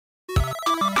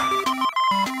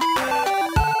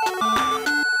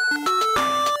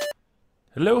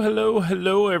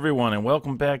Hello everyone, and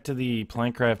welcome back to the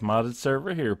PlankCraft modded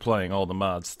server here playing all the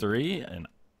mods 3, and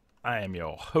I am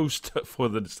your host for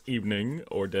this evening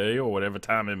or day or whatever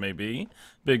time it may be,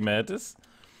 Big Mantis.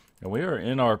 And we are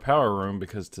in our power room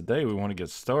because today we want to get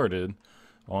started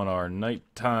on our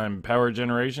nighttime power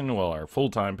generation, well, our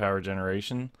full-time power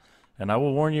generation. And I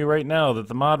will warn you right now that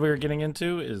the mod we are getting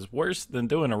into is worse than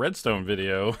doing a redstone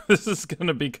video. This is going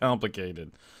to be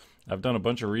complicated. I've done a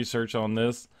bunch of research on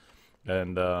this.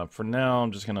 And for now,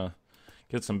 I'm just gonna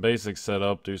get some basics set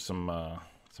up, do some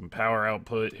power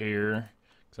output here,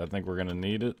 because I think we're gonna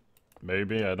need it.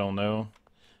 Maybe, I don't know.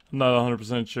 I'm not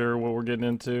 100% sure what we're getting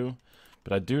into,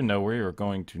 but I do know we are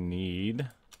going to need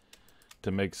to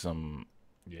make some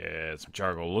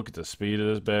charcoal. Look at the speed of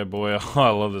this bad boy. Oh, I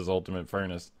love this ultimate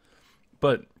furnace.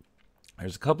 But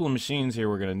there's a couple of machines here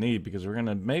we're gonna need because we're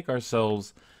gonna make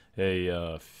ourselves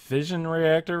a fission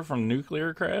reactor from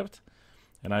NuclearCraft.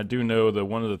 And I do know that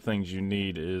one of the things you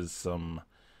need is some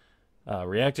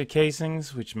reactor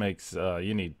casings, which makes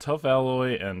you need tough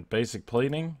alloy and basic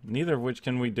plating, neither of which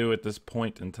can we do at this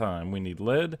point in time. We need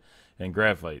lead and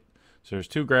graphite. So there's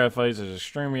two graphites, there's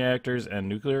extreme reactors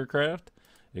and NuclearCraft.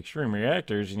 Extreme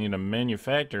reactors, you need a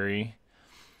manufactory,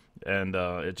 and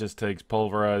it just takes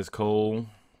pulverized coal.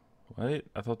 Wait,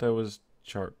 I thought that was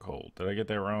charcoal. Did I get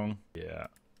that wrong?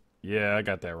 Yeah, I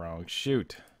got that wrong.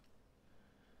 Shoot.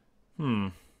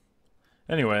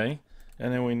 Anyway,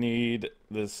 and then we need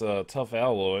this tough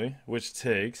alloy, which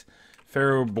takes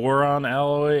ferroboron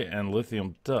alloy and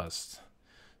lithium dust.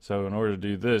 So in order to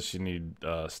do this, you need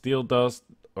steel dust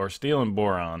or steel and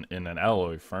boron in an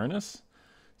alloy furnace.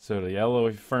 So the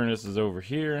alloy furnace is over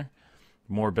here.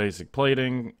 More basic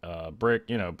plating, brick,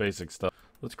 you know, basic stuff.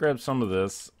 Let's grab some of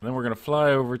this. Then we're gonna fly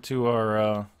over to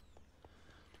our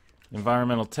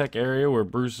environmental tech area where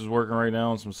Bruce is working right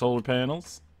now on some solar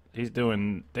panels. He's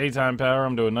doing daytime power,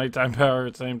 I'm doing nighttime power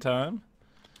at the same time.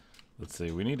 Let's see,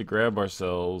 we need to grab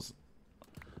ourselves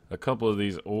a couple of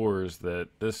these ores that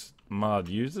this mod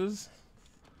uses.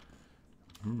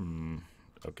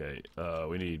 Okay,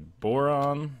 we need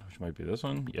boron, which might be this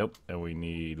one. Yep, and we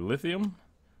need lithium.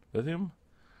 Lithium?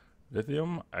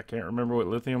 I can't remember what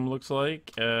lithium looks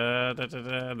like.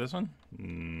 This one?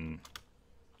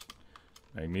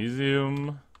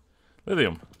 Magnesium.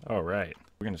 Lithium. Alright.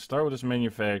 We're going to start with this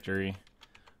manufactory.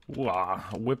 Wow,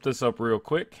 whip this up real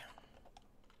quick.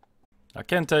 I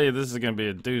can tell you this is going to be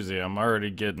a doozy. I'm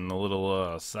already getting a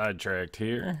little sidetracked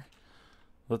here.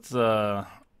 Let's, well,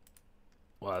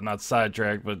 not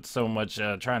sidetracked, but so much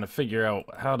trying to figure out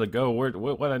how to go,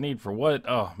 what I need for what.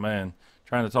 Oh, man.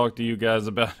 Trying to talk to you guys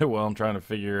about it while I'm trying to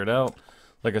figure it out.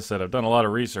 Like I said, I've done a lot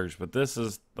of research, but this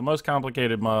is the most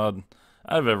complicated mod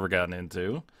I've ever gotten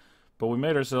into. But we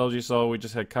made ourselves, you saw, we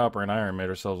just had copper and iron, made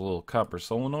ourselves a little copper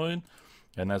solenoid.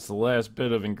 And that's the last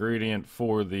bit of ingredient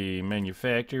for the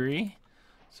manufactory.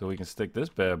 So we can stick this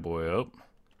bad boy up.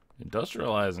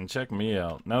 Industrialize and check me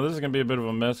out. Now this is going to be a bit of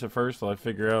a mess at first till I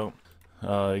figure out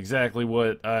exactly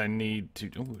what I need to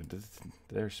do.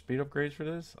 There's speed upgrades for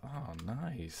this? Oh,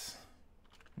 nice.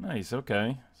 Nice,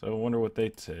 okay. So I wonder what they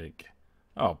take.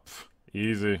 Oh,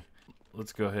 easy.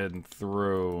 Let's go ahead and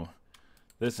throw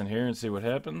this in here and see what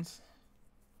happens.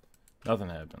 Nothing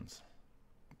happens.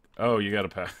 Oh, you gotta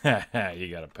power. You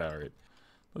gotta power it.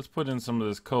 Let's put in some of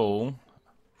this coal.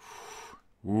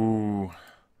 Ooh.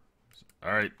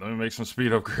 Alright, let me make some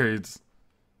speed upgrades.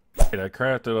 I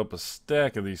crafted up a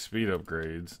stack of these speed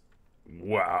upgrades.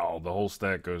 Wow, the whole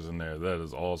stack goes in there. That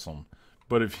is awesome.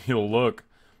 But if you'll look,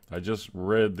 I just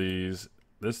read these.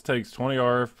 This takes 20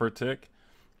 RF per tick.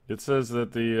 It says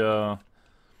that the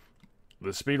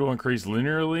speed will increase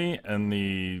linearly and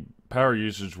the power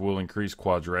usage will increase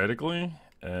quadratically,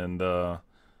 and 20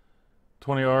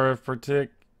 RF per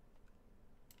tick,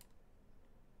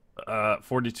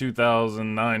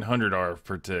 42,900 RF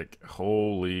per tick.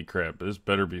 Holy crap, this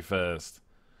better be fast.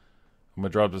 I'm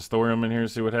gonna drop the thorium in here and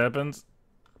see what happens.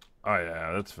 Oh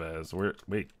yeah, that's fast. Wait,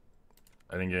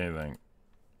 I didn't get anything.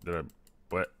 Did I?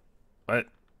 What?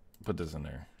 Put this in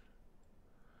there.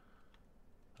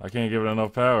 I can't give it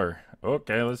enough power.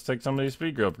 Okay, let's take some of these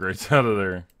speed upgrades out of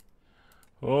there.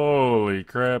 Holy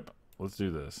crap. Let's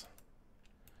do this.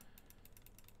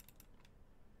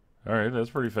 Alright,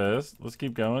 that's pretty fast. Let's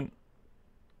keep going.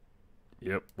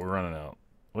 Yep, we're running out.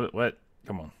 What?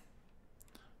 Come on.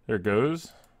 There it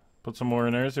goes. Put some more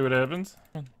in there, see what happens.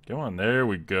 Come on, there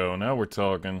we go. Now we're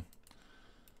talking.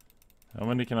 How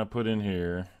many can I put in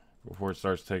here before it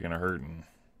starts taking a hurting?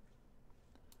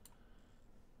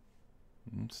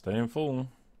 Staying full.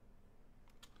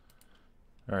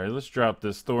 Alright, let's drop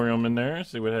this thorium in there,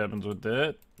 see what happens with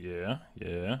that. Yeah,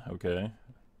 okay.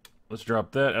 Let's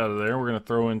drop that out of there. We're going to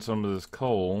throw in some of this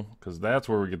coal, because that's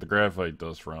where we get the graphite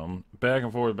dust from. Back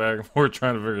and forth,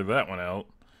 trying to figure that one out.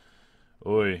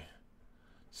 Oi.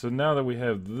 So now that we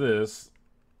have this,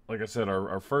 like I said,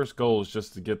 our first goal is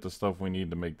just to get the stuff we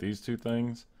need to make these two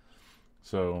things.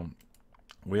 So,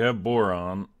 we have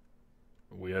boron.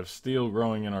 We have steel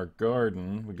growing in our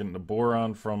garden. We're getting the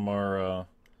boron from our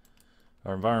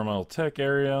environmental tech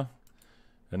area.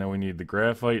 And then we need the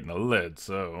graphite and the lead.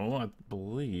 So I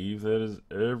believe that is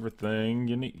everything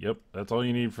you need. Yep, that's all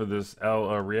you need for this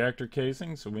reactor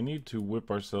casing. So we need to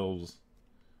whip ourselves.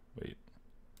 Wait.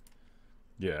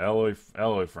 Yeah,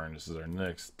 alloy furnace is our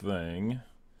next thing.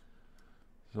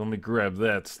 So let me grab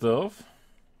that stuff.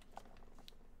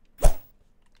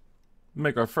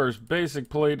 Make our first basic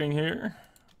plating here.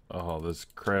 Oh, this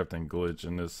crafting glitch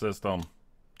in this system.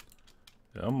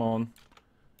 Come on.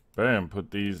 Bam,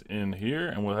 put these in here,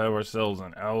 and we'll have ourselves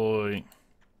an alloy.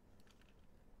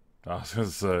 I was gonna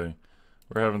say,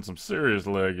 we're having some serious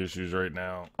lag issues right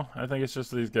now. I think it's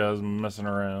just these guys messing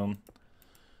around.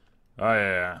 Oh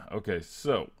yeah, okay,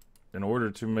 so, in order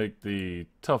to make the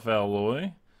tough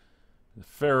alloy,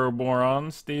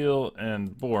 ferroboron, steel,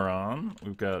 and boron,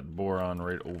 we've got boron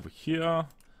right over here.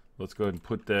 Let's go ahead and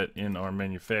put that in our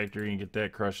manufactory and get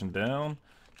that crushing down.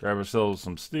 Grab ourselves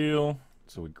some steel.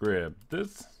 So we grab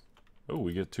this. Oh,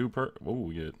 we get two per. Oh,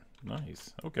 we get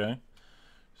nice. Okay.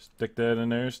 Stick that in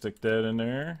there. Stick that in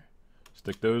there.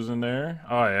 Stick those in there.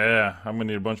 Oh yeah, I'm gonna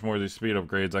need a bunch more of these speed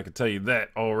upgrades. I can tell you that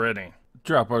already.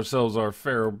 Drop ourselves our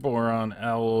ferroboron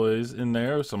alloys in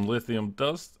there. Some lithium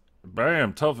dust.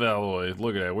 Bam, tough alloy.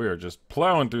 Look at that. We are just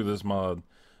plowing through this mod.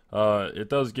 It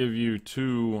does give you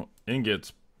 2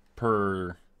 ingots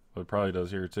per. Well, it probably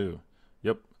does here too.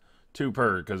 Yep, 2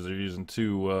 per because they're using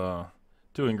two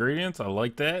ingredients. I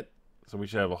like that. So we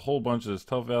should have a whole bunch of this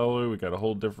tough alloy. We got a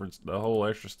whole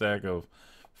extra stack of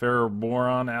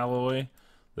ferroboron alloy.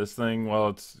 This thing, while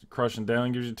it's crushing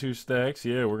down, gives you 2 stacks.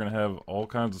 Yeah, we're gonna have all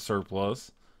kinds of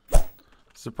surplus.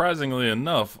 Surprisingly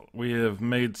enough, we have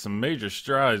made some major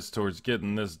strides towards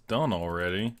getting this done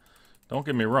already. Don't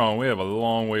get me wrong, we have a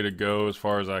long way to go as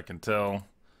far as I can tell.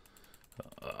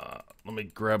 Let me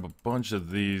grab a bunch of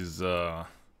these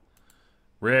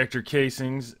reactor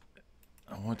casings.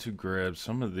 I want to grab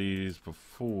some of these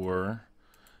before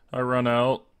I run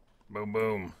out. Boom,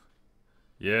 boom.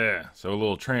 Yeah, so a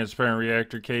little transparent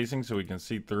reactor casing so we can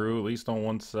see through, at least on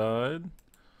one side.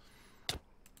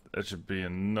 That should be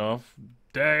enough.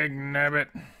 Dagnabbit.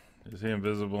 Is he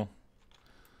invisible?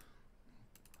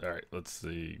 Alright, let's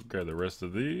see. Grab the rest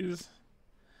of these.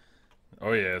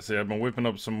 Oh yeah, see, I've been whipping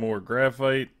up some more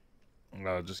graphite.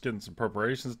 Just getting some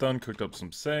preparations done. Cooked up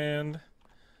some sand.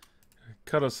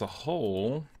 Cut us a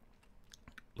hole.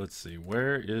 Let's see,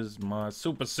 where is my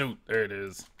super suit? There it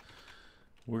is.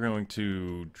 We're going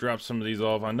to drop some of these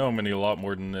off. I know I'm going to need a lot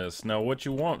more than this. Now, what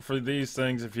you want for these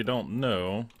things, if you don't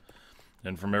know,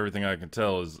 and from everything I can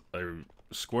tell, is a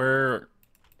square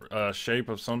shape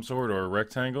of some sort, or a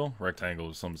rectangle. Rectangle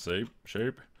of some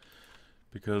shape.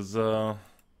 Because all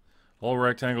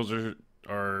rectangles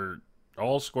are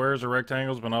all squares are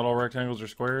rectangles, but not all rectangles are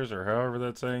squares, or however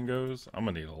that saying goes. I'm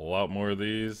gonna need a lot more of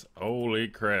these. Holy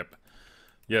crap.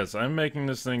 Yes, I'm making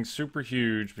this thing super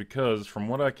huge because from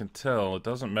what I can tell, it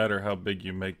doesn't matter how big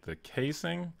you make the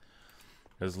casing,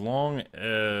 as long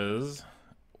as...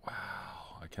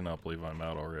 Wow, I cannot believe I'm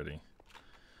out already.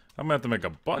 I'm gonna have to make a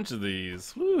bunch of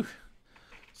these. Whew.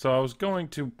 So I was going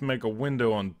to make a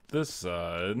window on this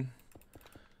side.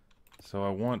 So I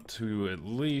want to at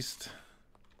least...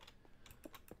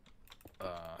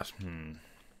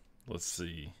 let's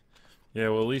see. Yeah,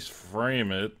 we'll at least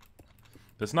frame it.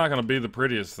 It's not going to be the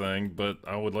prettiest thing, but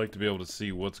I would like to be able to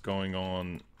see what's going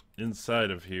on inside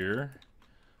of here.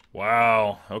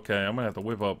 Wow. Okay, I'm going to have to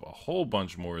whip up a whole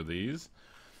bunch more of these.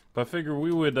 But I figure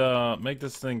we would make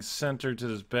this thing center to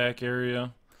this back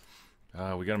area.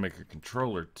 We got to make a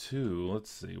controller too. Let's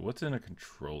see. What's in a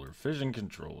controller? Fission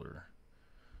controller.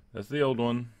 That's the old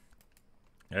one.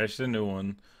 Actually, the new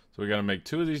one. So we got to make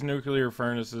 2 of these nuclear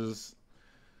furnaces.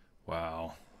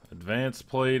 Wow. Advanced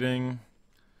plating.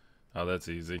 Oh, that's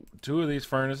easy. 2 of these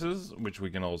furnaces, which we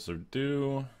can also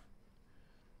do.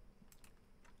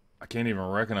 I can't even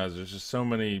recognize. There's just so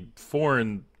many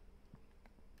foreign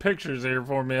pictures here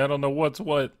for me. I don't know what's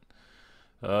what.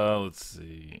 Let's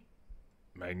see.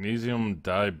 Magnesium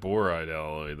diboride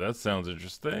alloy. That sounds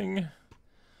interesting.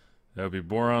 That would be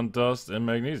boron dust and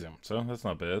magnesium. So that's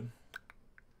not bad.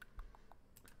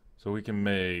 So we can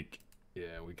make,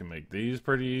 yeah, we can make these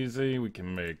pretty easy. We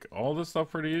can make all this stuff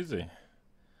pretty easy.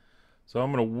 So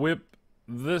I'm going to whip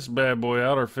this bad boy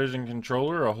out, our fission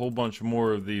controller, a whole bunch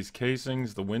more of these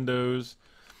casings, the windows,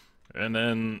 and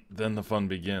then the fun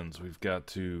begins. We've got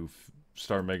to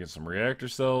start making some reactor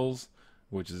cells,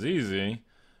 which is easy,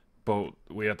 but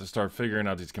we have to start figuring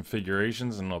out these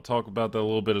configurations, and I'll talk about that a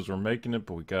little bit as we're making it.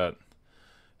 But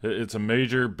it's a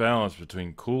major balance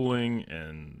between cooling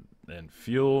and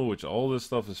fuel, which all this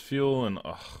stuff is fuel, and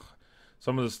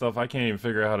some of this stuff I can't even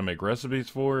figure out how to make recipes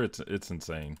for. It's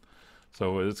insane.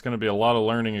 So it's going to be a lot of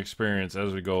learning experience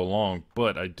as we go along,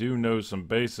 but I do know some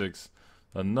basics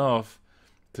enough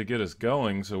to get us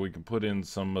going so we can put in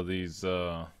some of these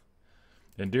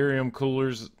Enderium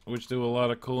coolers, which do a lot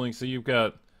of cooling. So you've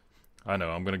got, I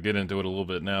know I'm going to get into it a little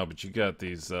bit now, but you got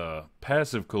these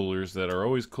passive coolers that are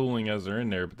always cooling as they're in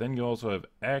there, but then you also have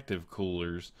active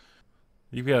coolers.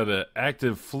 You've got an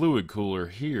active fluid cooler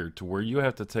here to where you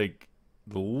have to take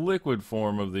the liquid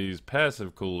form of these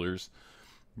passive coolers.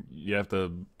 You have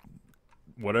to,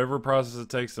 whatever process it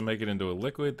takes to make it into a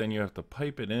liquid, then you have to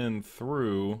pipe it in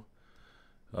through,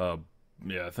 I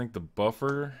think the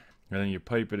buffer, and then you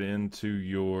pipe it into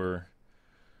your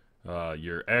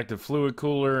active fluid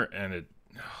cooler, and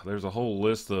there's a whole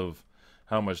list of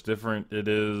how much different it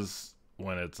is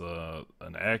when it's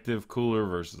an active cooler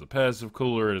versus a passive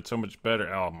cooler, and it's so much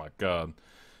better. Oh my god.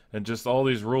 And just all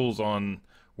these rules on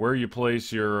where you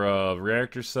place your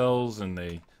reactor cells, and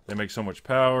they make so much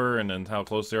power, and then how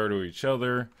close they are to each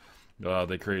other.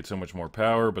 They create so much more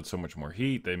power, but so much more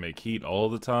heat. They make heat all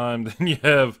the time. Then you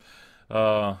have,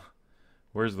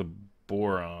 where's the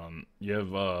boron? You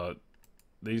have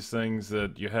these things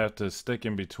that you have to stick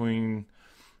in between.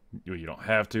 You don't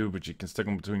have to, but you can stick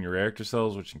them between your reactor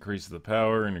cells, which increases the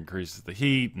power and increases the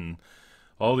heat, and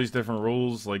all these different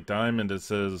rules. Like Diamond, it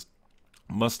says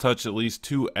must touch at least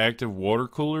 2 active water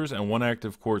coolers and 1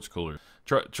 active quartz cooler.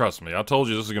 Trust me, I told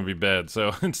you this is going to be bad,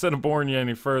 so instead of boring you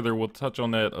any further, we'll touch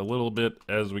on that a little bit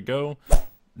as we go.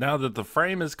 Now that the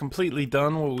frame is completely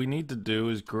done, what we need to do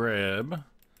is grab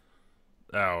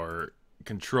our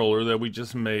controller that we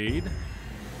just made.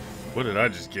 What did I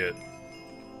just get?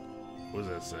 What does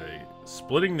that say?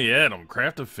 Splitting the atom,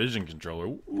 craft a fission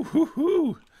controller.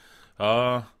 Woohoo!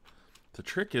 The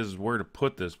trick is where to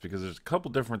put this, because there's a couple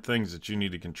different things that you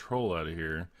need to control out of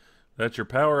here. That's your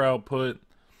power output,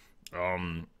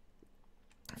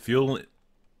 fuel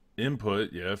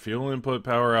input,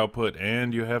 power output,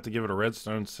 and you have to give it a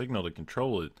redstone signal to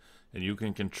control it. And you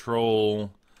can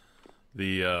control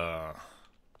the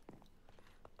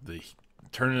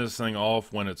turning this thing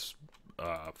off when it's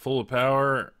full of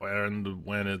power, and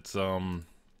when it's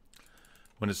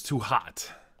too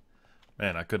hot.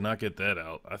 Man, I could not get that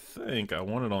out. I think I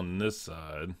want it on this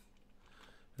side.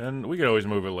 And we can always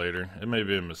move it later. It may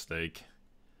be a mistake.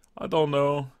 I don't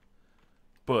know.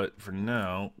 But for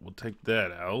now, we'll take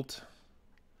that out.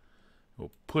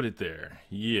 We'll put it there.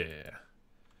 Yeah.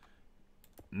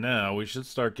 Now we should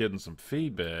start getting some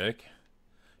feedback.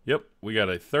 Yep, we got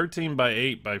a 13 by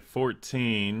 8 by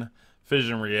 14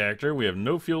 fission reactor. We have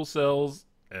no fuel cells,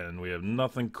 and we have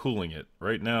nothing cooling it.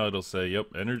 Right now it'll say, yep,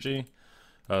 energy.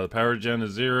 The power gen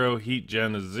is 0, heat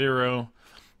gen is 0.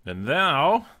 And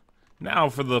now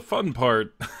for the fun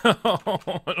part. I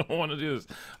don't want to do this.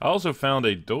 I also found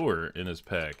a door in his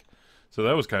pack. So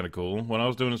that was kind of cool. When I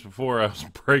was doing this before, I was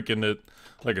breaking it.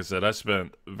 Like I said, I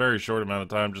spent a very short amount of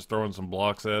time just throwing some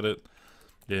blocks at it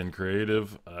in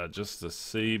creative, just to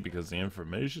see, because the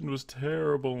information was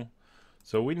terrible.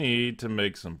 So we need to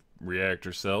make some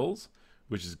reactor cells,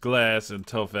 which is glass and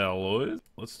tough alloys.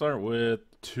 Let's start with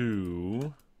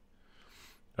 2.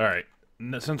 Alright,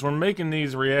 since we're making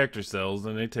these reactor cells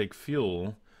and they take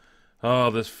fuel,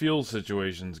 this fuel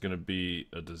situation is going to be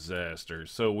a disaster.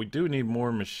 So we do need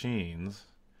more machines.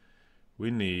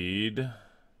 We need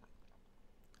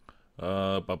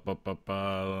this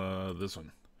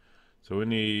one. So we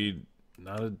need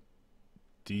not a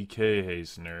decay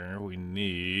hastener. We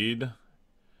need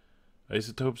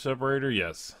isotope separator.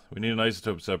 Yes, we need an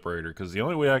isotope separator, because the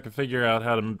only way I can figure out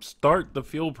how to start the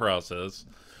fuel process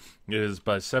is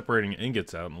by separating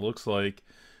ingots out. And it looks like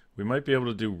we might be able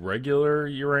to do regular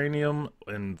uranium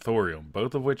and thorium,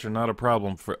 both of which are not a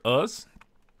problem for us.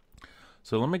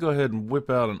 So let me go ahead and whip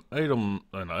out an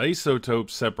isotope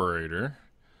separator.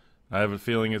 I have a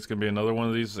feeling it's going to be another one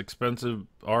of these expensive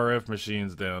RF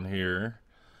machines down here.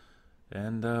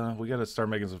 And we got to start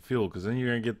making some fuel, because then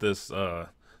you're going to get this, the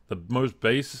most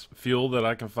base fuel that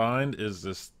I can find is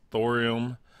this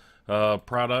thorium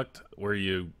product, where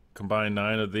you combine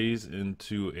 9 of these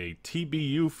into a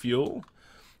TBU fuel.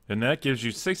 And that gives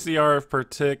you 60 RF per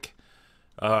tick.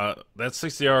 That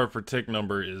 60 RF per tick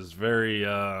number is very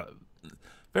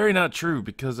Very not true,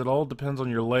 because it all depends on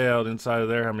your layout inside of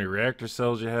there, how many reactor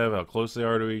cells you have, how close they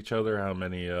are to each other, how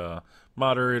many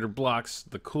moderator blocks,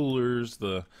 the coolers,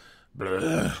 the...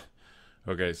 Blah.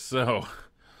 Okay, so...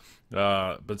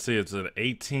 but see, it's an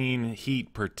 18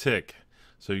 heat per tick.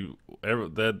 So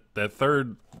that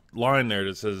third line there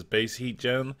that says base heat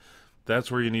gen,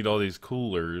 that's where you need all these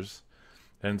coolers.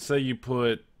 And say you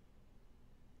put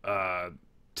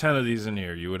 10 of these in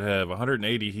here, you would have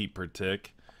 180 heat per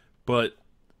tick, but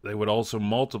they would also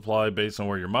multiply based on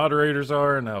where your moderators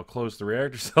are and how close the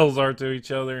reactor cells are to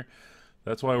each other.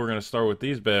 That's why we're going to start with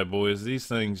these bad boys. These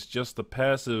things, just the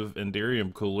passive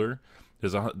Enderium cooler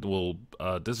will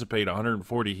dissipate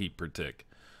 140 heat per tick.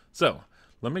 So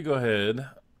let me go ahead.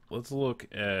 Let's look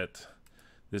at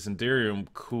this Enderium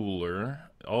cooler.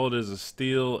 All it is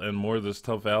steel and more of this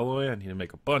tough alloy. I need to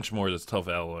make a bunch more of this tough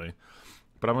alloy.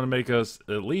 But I'm going to make us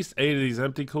at least 8 of these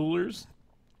empty coolers.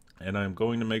 And I'm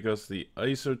going to make us the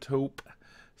isotope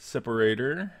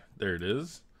separator. There it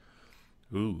is.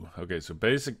 Ooh, okay, so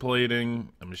basic plating,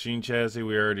 a machine chassis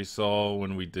we already saw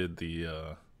when we did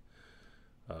the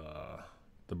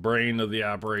brain of the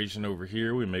operation over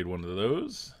here. We made one of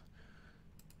those.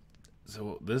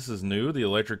 So this is new, the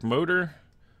electric motor.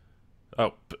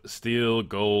 Oh, steel,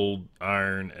 gold,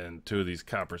 iron, and 2 of these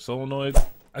copper solenoids.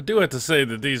 I do have to say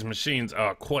that these machines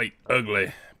are quite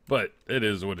ugly, but it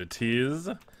is what it is.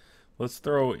 Let's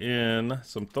throw in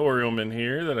some thorium in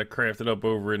here that I crafted up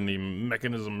over in the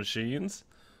mechanism machines.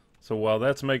 So while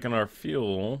that's making our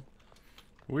fuel,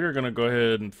 we're going to go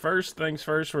ahead and first things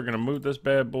first, we're going to move this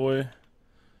bad boy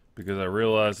because I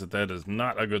realize that that is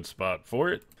not a good spot for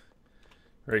it.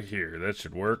 Right here, that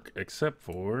should work, except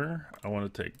for I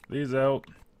want to take these out.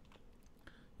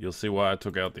 You'll see why I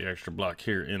took out the extra block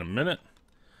here in a minute.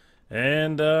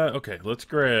 And, okay, let's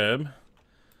grab,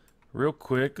 real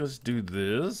quick, let's do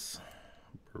this.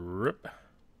 Rip.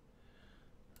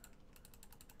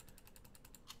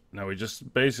 Now we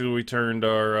just basically turned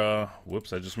our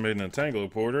whoops, I just made an entangler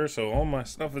porter, so all my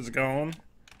stuff is gone.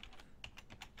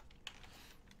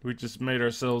 We just made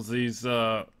ourselves these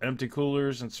empty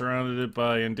coolers and surrounded it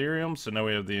by Enderium, so now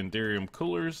we have the Enderium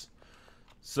coolers.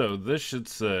 So this should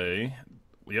say,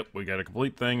 yep, we got a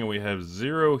complete thing and we have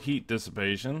 0 heat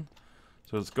dissipation.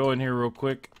 So let's go in here real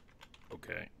quick.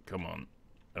 Okay, come on.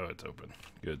 Oh, it's open.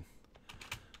 Good.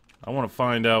 I want to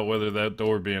find out whether that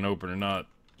door being open or not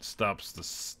stops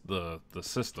the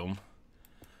system.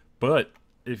 But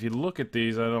if you look at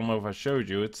these, I don't know if I showed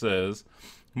you, it says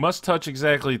must touch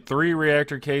exactly 3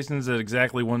 reactor casings at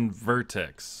exactly 1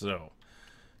 vertex. So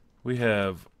we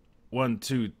have 1,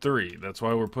 2, 3. That's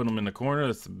why we're putting them in the corner.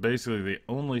 That's basically the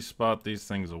only spot these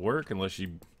things will work, unless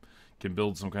you can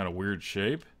build some kind of weird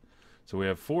shape. So we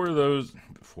have 4 of those.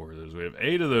 We have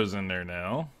 8 of those in there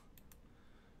now.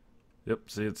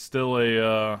 Yep, see, it's still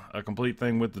a complete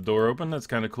thing with the door open. That's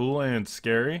kind of cool and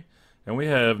scary. And we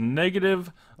have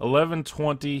negative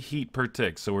 1120 heat per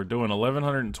tick. So we're doing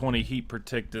 1120 heat per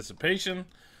tick dissipation.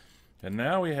 And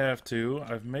now we have to,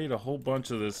 I've made a whole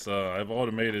bunch of this, I've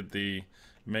automated the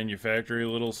manufactory a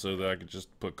little so that I could just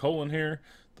put coal in here.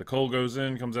 The coal goes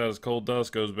in, comes out as coal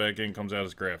dust, goes back in, comes out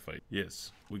as graphite.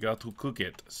 Yes, we got to cook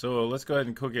it. So let's go ahead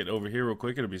and cook it over here real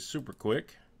quick. It'll be super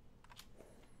quick.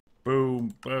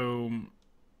 Boom, boom,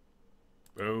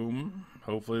 boom.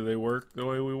 Hopefully they work the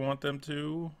way we want them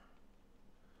to.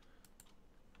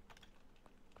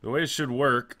 The way it should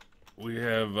work, we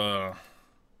have 0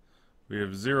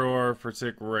 RF per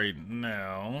tick right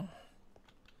now.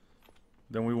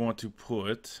 Then we want to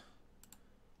put,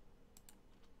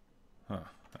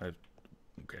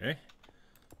 okay.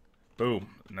 Boom.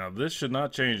 Now this should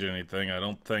not change anything, I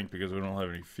don't think, because we don't have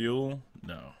any fuel.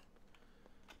 No.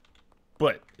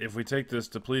 But if we take this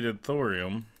depleted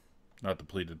thorium, not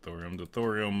depleted thorium, the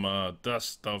thorium dust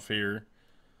stuff here,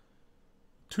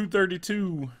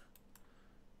 232,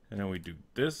 and then we do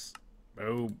this,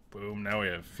 boom, boom, now we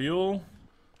have fuel.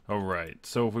 Alright,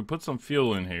 so if we put some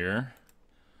fuel in here,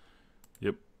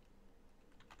 yep,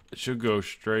 it should go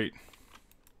straight.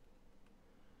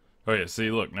 Oh yeah, see,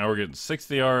 look, now we're getting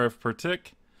 60 RF per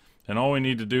tick, and all we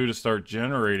need to do to start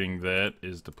generating that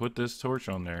is to put this torch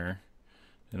on there.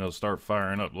 And it'll start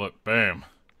firing up. Look, bam.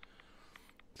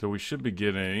 So we should be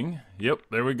getting, yep,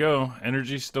 there we go.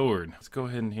 Energy stored. Let's go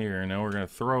ahead in here. Now we're going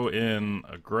to throw in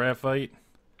a graphite.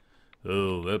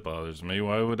 Oh, that bothers me.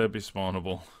 Why would that be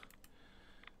spawnable?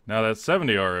 Now that's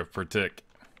 70 RF per tick.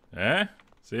 Eh?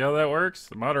 See how that works?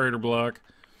 The moderator block.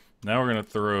 Now we're going to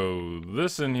throw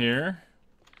this in here.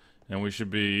 And we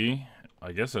should be,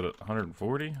 I guess, at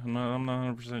 140? I'm not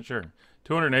 100% sure.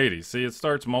 280. See, it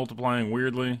starts multiplying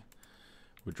weirdly.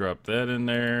 We drop that in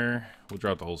there. We'll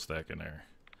drop the whole stack in there.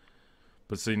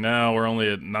 But see, now we're only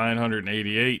at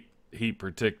 988 heat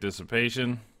per tick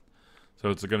dissipation. So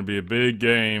it's going to be a big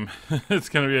game. It's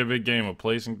going to be a big game of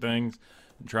placing things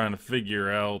and trying to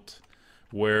figure out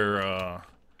where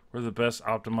the best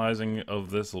optimizing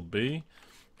of this will be.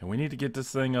 And we need to get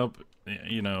this thing up,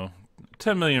 you know,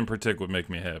 10 million per tick would make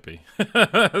me happy.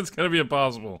 It's going to be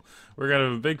impossible. We're going to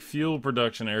have a big fuel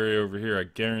production area over here, I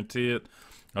guarantee it.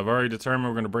 I've already determined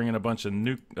we're going to bring in a bunch of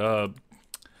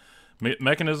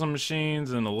mechanism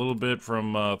machines and a little bit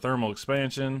from thermal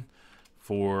expansion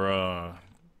for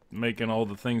making all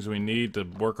the things we need to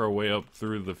work our way up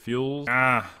through the fuels.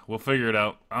 We'll figure it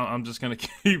out. I'm just going to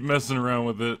keep messing around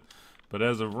with it. But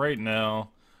as of right now,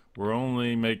 we're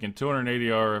only making 280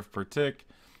 RF per tick.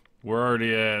 We're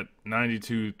already at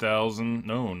 92,000.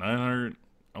 No, 900.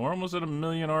 We're almost at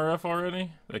 1,000,000 RF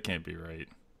already? That can't be right.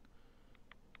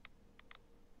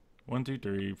 1, 2,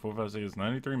 3, 4, 5, 6,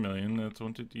 93 million. That's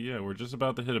 1, 2, 3. Yeah, we're just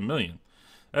about to hit 1,000,000.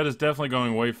 That is definitely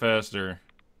going way faster.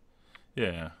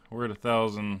 Yeah, we're at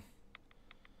 1,000.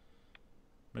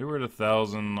 Maybe we're at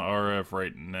 1,000 RF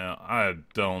right now. I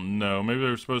don't know. Maybe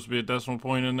there's supposed to be a decimal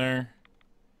point in there.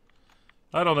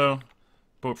 I don't know.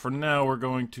 But for now, we're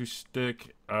going to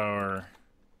stick our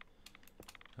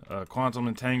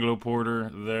quantum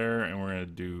entangloporter there, and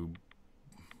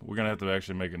we're gonna have to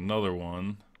actually make another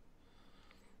one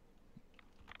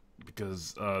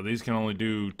because these can only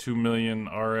do 2 million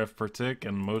RF per tick,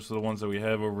 and most of the ones that we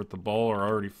have over at the ball are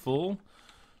already full.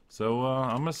 So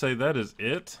I'm gonna say that is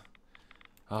it.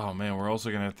 Oh man, we're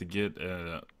also gonna have to get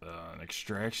an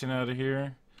extraction out of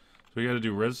here. So we got to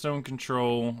do redstone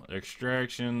control,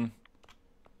 extraction.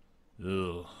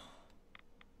 Ugh.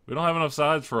 We don't have enough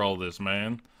sides for all this,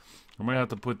 man. I'm gonna have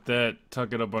to put that,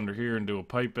 tuck it up under here and do a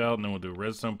pipe out, and then we'll do a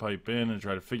redstone pipe in and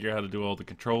try to figure out how to do all the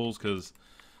controls, because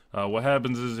what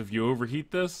happens is if you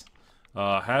overheat this,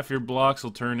 half your blocks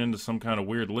will turn into some kind of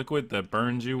weird liquid that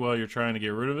burns you while you're trying to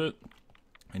get rid of it,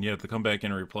 and you have to come back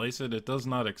in and replace it. It does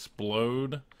not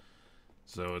explode,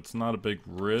 so it's not a big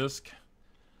risk.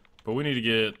 But we need to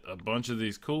get a bunch of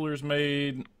these coolers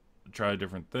made, try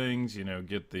different things, you know,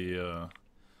 get the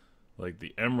like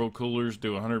the emerald coolers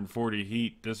do 140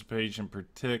 heat dissipation per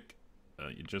tick.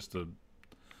 It's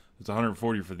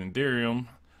 140 for the Enderium,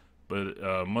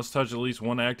 but must touch at least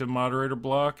one active moderator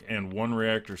block and one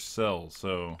reactor cell.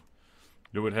 So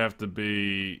it would have to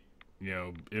be, you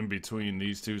know, in between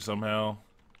these two somehow.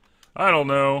 I don't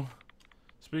know.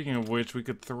 Speaking of which, we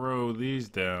could throw these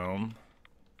down.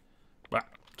 Bah,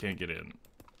 can't get in.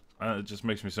 It just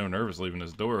makes me so nervous leaving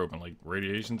this door open, like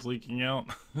radiation's leaking out.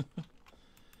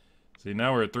 See,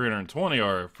 now we're at 320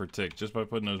 RF per tick just by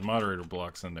putting those moderator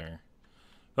blocks in there.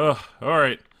 Oh,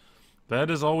 alright.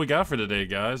 That is all we got for today,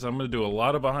 guys. I'm going to do a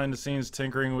lot of behind-the-scenes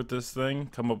tinkering with this thing,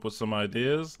 come up with some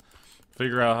ideas,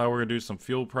 figure out how we're going to do some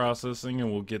fuel processing,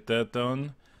 and we'll get that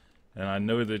done. And I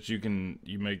know that you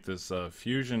make this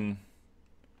fusion...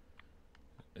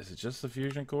 Is it just the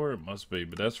fusion core? It must be,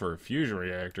 but that's for a fusion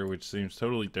reactor, which seems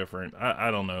totally different.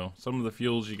 I don't know. Some of the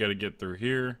fuels you got to get through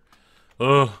here.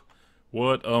 Ugh,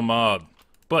 what a mod.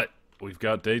 But we've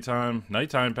got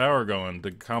nighttime power going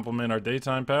to complement our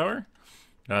daytime power.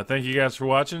 Thank you guys for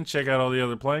watching. Check out all the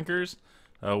other plankers.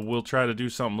 We'll try to do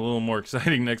something a little more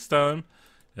exciting next time.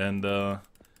 And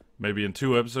maybe in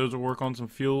 2 episodes we'll work on some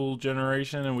fuel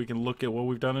generation and we can look at what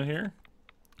we've done in here.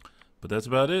 But that's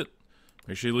about it.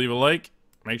 Make sure you leave a like.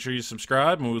 Make sure you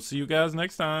subscribe, and we'll see you guys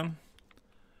next time.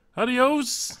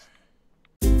 Adios!